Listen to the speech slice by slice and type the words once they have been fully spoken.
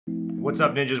What's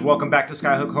up, ninjas? Welcome back to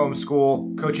Skyhook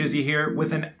Homeschool. Coach Izzy here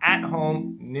with an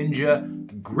at-home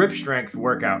ninja grip strength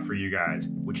workout for you guys.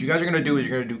 What you guys are gonna do is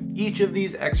you're gonna do each of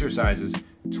these exercises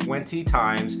 20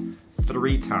 times,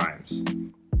 3 times.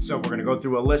 So we're gonna go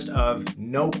through a list of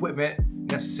no equipment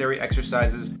necessary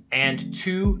exercises and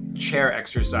 2 chair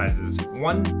exercises.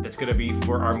 One that's gonna be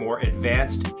for our more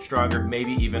advanced, stronger,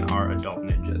 maybe even our adult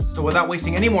ninjas. So without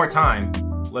wasting any more time,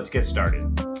 let's get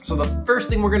started. So the first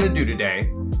thing we're gonna do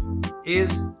today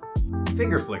is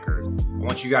finger flickers. I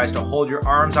want you guys to hold your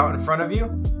arms out in front of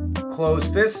you,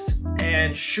 close fists,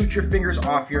 and shoot your fingers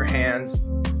off your hands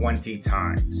 20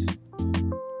 times.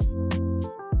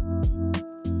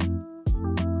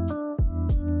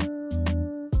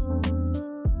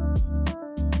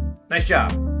 Nice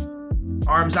job.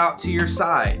 Arms out to your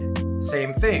side.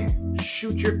 Same thing.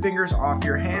 Shoot your fingers off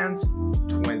your hands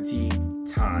 20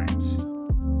 times.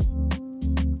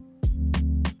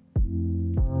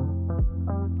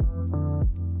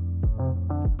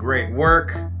 Great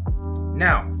work.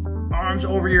 Now, arms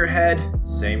over your head,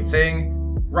 same thing.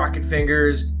 Rocket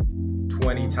fingers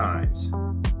 20 times.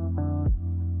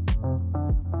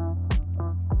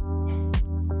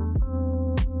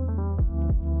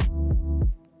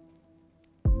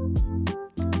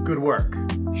 Good work.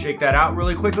 Shake that out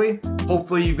really quickly.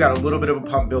 Hopefully you've got a little bit of a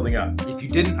pump building up. If you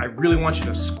didn't, I really want you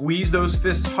to squeeze those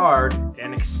fists hard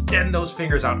and extend those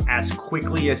fingers out as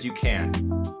quickly as you can.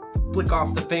 Flick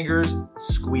off the fingers,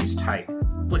 squeeze tight.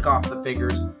 Flick off the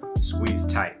fingers, squeeze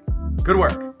tight. Good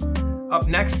work. Up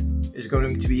next is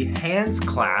going to be hands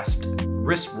clasped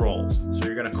wrist rolls. So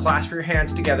you're gonna clasp your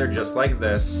hands together just like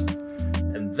this,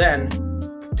 and then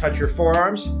touch your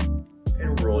forearms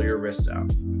and roll your wrists out.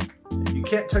 If you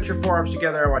can't touch your forearms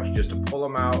together, I want you just to pull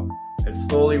them out and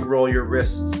slowly roll your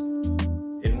wrists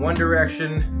in one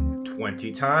direction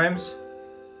 20 times,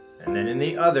 and then in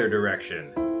the other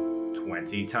direction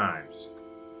 20 times.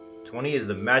 20 is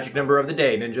the magic number of the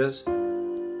day, ninjas.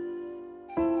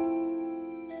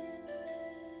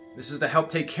 This is to help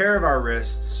take care of our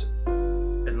wrists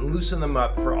and loosen them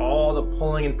up for all the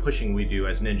pulling and pushing we do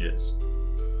as ninjas.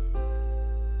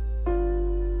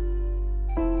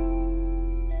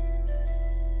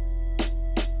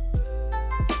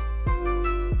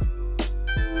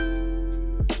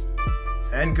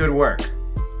 And good work.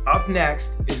 Up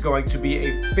next is going to be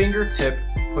a fingertip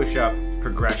push-up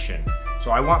progression.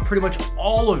 So I want pretty much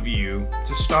all of you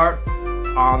to start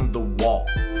on the wall.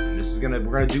 And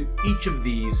we're gonna do each of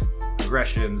these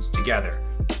progressions together.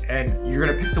 And you're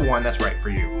gonna pick the one that's right for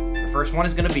you. The first one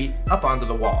is gonna be up onto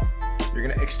the wall. You're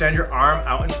gonna extend your arm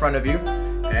out in front of you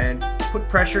and put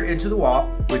pressure into the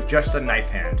wall with just a knife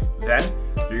hand. Then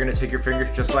you're gonna take your fingers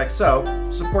just like so,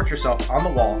 support yourself on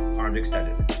the wall, arms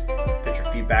extended. Put your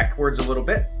feet backwards a little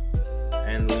bit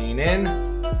and lean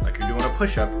in like you're doing a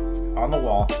push-up on the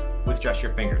wall with just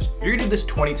your fingers. You're gonna do this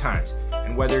 20 times,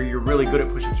 and whether you're really good at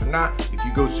push-ups or not, if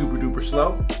you go super duper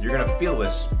slow, you're gonna feel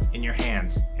this in your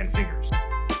hands and fingers.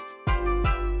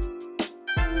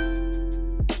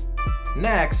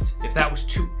 Next, if that was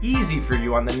too easy for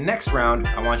you on the next round,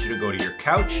 I want you to go to your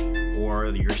couch or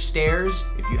your stairs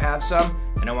if you have some,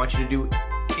 and I want you to do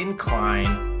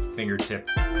incline fingertip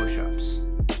push-ups.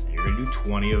 And you're gonna do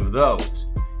 20 of those.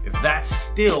 If that's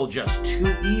still just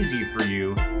too easy for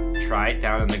you, try it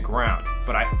down on the ground.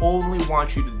 But I only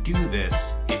want you to do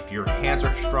this if your hands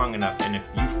are strong enough and if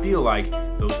you feel like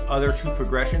those other 2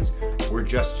 progressions were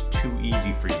just too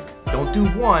easy for you. Don't do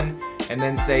one and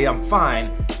then say, I'm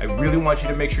fine. I really want you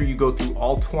to make sure you go through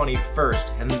all 20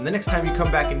 first. And then the next time you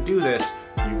come back and do this,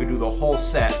 you can do the whole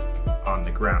set on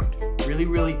the ground.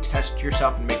 Really test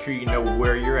yourself and make sure you know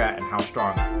where you're at and how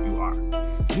strong you are.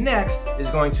 Next is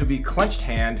going to be clenched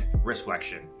hand wrist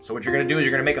flexion. So what you're gonna do is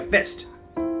you're gonna make a fist.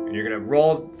 And you're gonna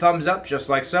roll thumbs up just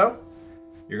like so.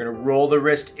 You're gonna roll the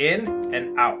wrist in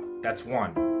and out. That's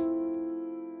 1.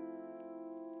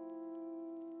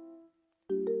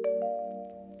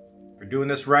 If you're doing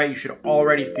this right, you should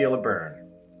already feel a burn.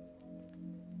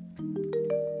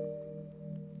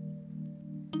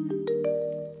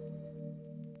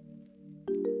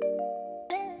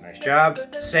 Nice job.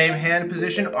 Same hand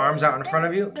position, arms out in front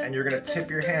of you, and you're gonna tip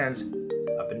your hands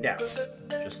up and down,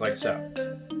 just like so.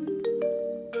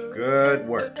 Good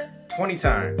work. 20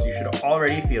 times. You should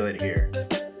already feel it here.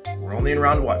 We're only in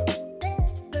round 1.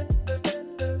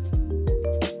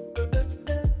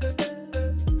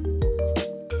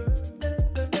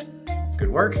 Good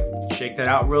work. Shake that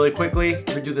out really quickly. We're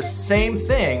gonna do the same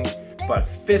thing, but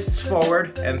fists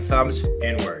forward and thumbs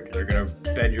inward. You're gonna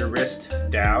bend your wrist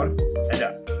down and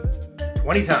up.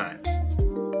 20 times.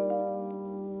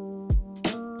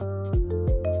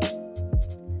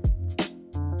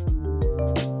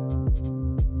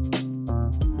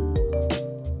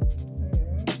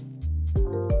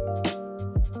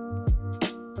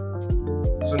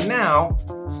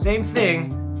 Same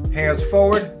thing, hands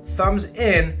forward, thumbs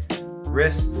in,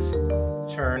 wrists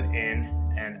turn in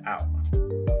and out.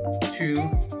 2,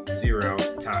 0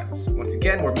 times. Once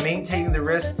again, we're maintaining the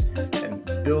wrists and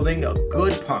building a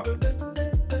good pump.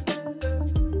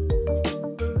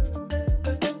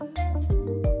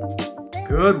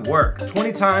 Good work.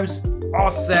 20 times,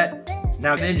 all set.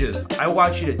 Now ninjas, I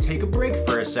want you to take a break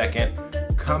for a second,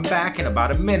 come back in about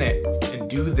a minute, and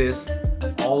do this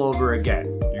all over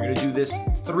again. You're gonna do this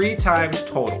 3 times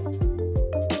total.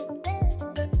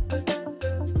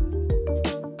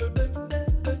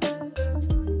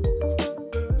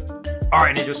 All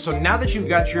right, ninjas, so now that you've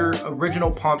got your original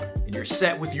pump and you're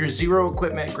set with your zero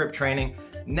equipment grip training,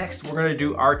 next we're gonna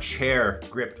do our chair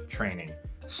grip training.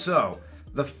 So,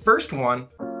 the first one,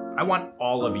 I want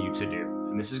all of you to do,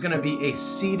 and this is gonna be a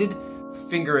seated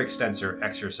finger extensor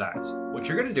exercise. What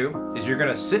you're gonna do is you're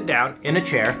gonna sit down in a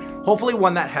chair, hopefully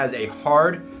one that has a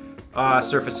hard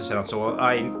surface to sit on. So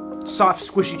a soft,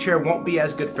 squishy chair won't be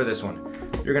as good for this one.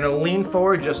 You're gonna lean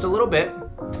forward just a little bit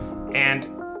and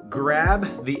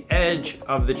grab the edge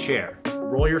of the chair.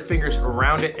 Roll your fingers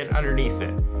around it and underneath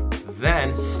it.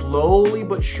 Then, slowly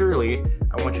but surely,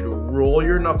 I want you to roll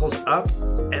your knuckles up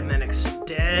and then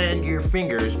extend your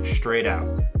fingers straight out.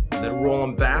 Then roll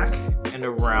them back and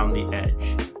around the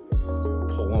edge.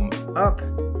 Pull them up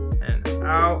and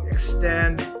out,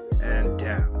 extend and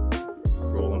down.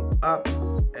 Roll them up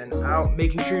and out,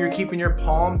 making sure you're keeping your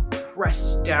palm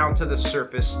pressed down to the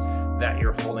surface that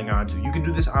you're holding on to. You can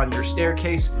do this on your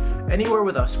staircase, anywhere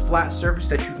with a flat surface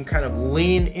that you can kind of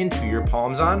lean into your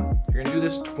palms on. You're gonna do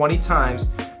this 20 times,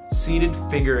 seated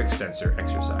finger extensor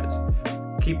exercise.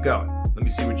 Keep going. Let me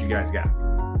see what you guys got.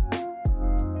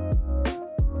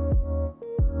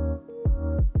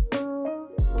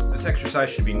 This exercise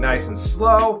should be nice and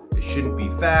slow. It shouldn't be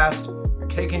fast. You're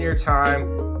taking your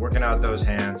time, working out those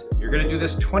hands. You're gonna do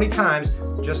this 20 times,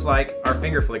 just like our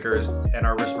finger flickers and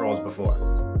our wrist rolls before.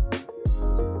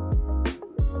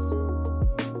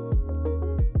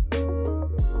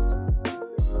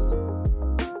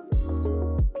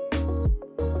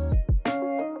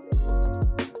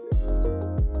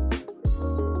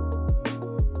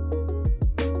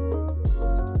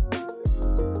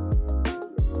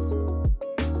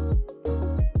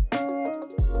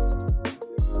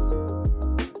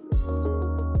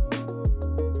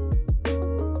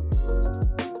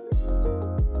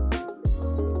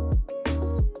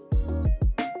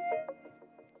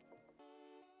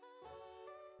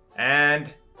 And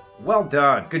well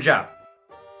done. Good job.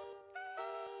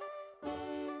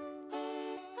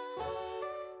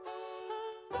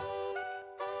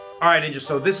 All right, ninjas,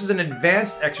 so this is an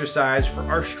advanced exercise for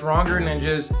our stronger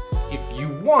ninjas. If you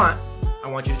want, I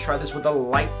want you to try this with a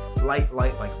light,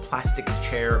 like plastic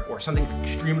chair or something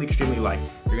extremely light.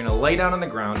 You're gonna lay down on the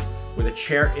ground with a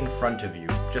chair in front of you,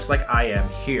 just like I am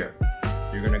here.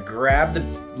 You're gonna grab the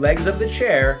legs of the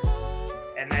chair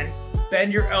and then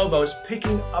bend your elbows,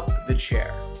 picking up the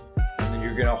chair. And then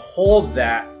you're gonna hold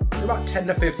that for about 10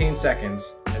 to 15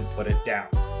 seconds and put it down.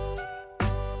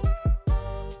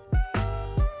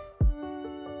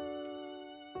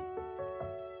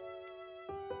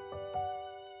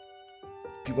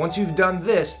 Once you've done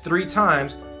this 3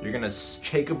 times, you're gonna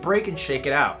take a break and shake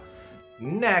it out.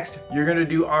 Next, you're gonna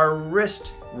do our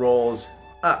wrist rolls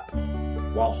up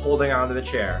while holding onto the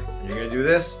chair. You're gonna do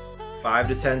this 5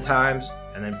 to 10 times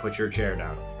and then put your chair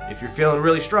down. If you're feeling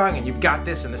really strong and you've got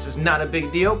this and this is not a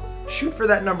big deal, shoot for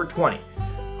that number 20.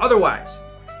 Otherwise,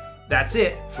 that's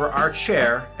it for our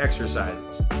chair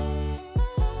exercises.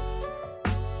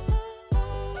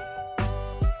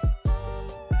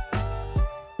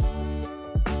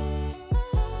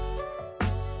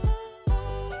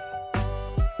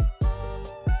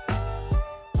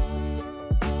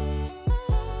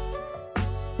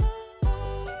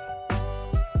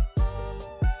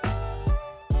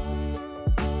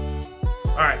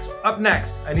 All right, so up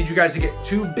next, I need you guys to get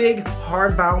 2 big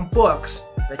hardbound books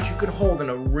that you can hold in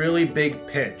a really big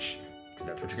pinch, because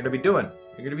that's what you're gonna be doing.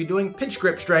 You're gonna be doing pinch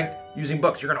grip strength using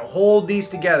books. You're gonna hold these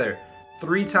together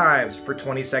 3 times for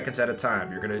 20 seconds at a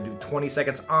time. You're gonna do 20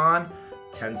 seconds on,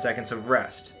 10 seconds of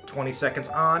rest. 20 seconds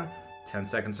on, 10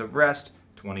 seconds of rest.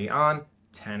 20 on,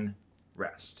 10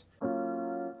 rest.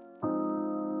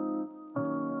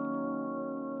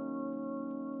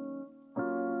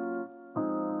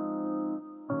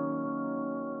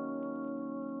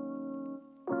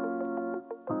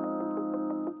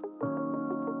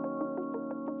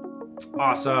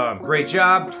 Awesome, great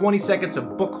job. 20 seconds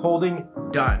of book holding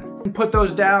done. Put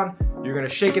those down, you're gonna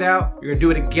shake it out, you're gonna do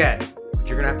it again. But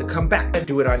you're gonna have to come back and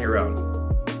do it on your own.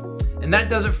 And that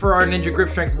does it for our Ninja Grip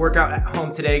Strength workout at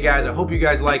home today, guys. I hope you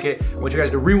guys like it. I want you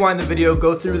guys to rewind the video,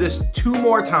 go through this 2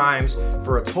 more times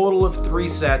for a total of 3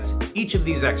 sets, each of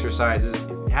these exercises, if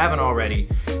you haven't already,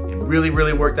 and really,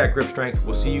 really work that grip strength.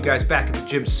 We'll see you guys back at the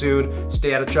gym soon.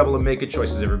 Stay out of trouble and make good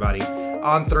choices, everybody.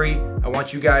 On 3, I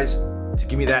want you guys to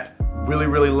give me that really,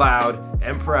 really loud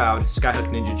and proud Skyhook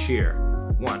Ninja cheer.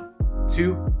 1,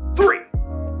 2, 3.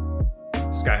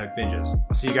 Skyhook Ninjas.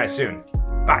 I'll see you guys soon.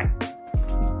 Bye.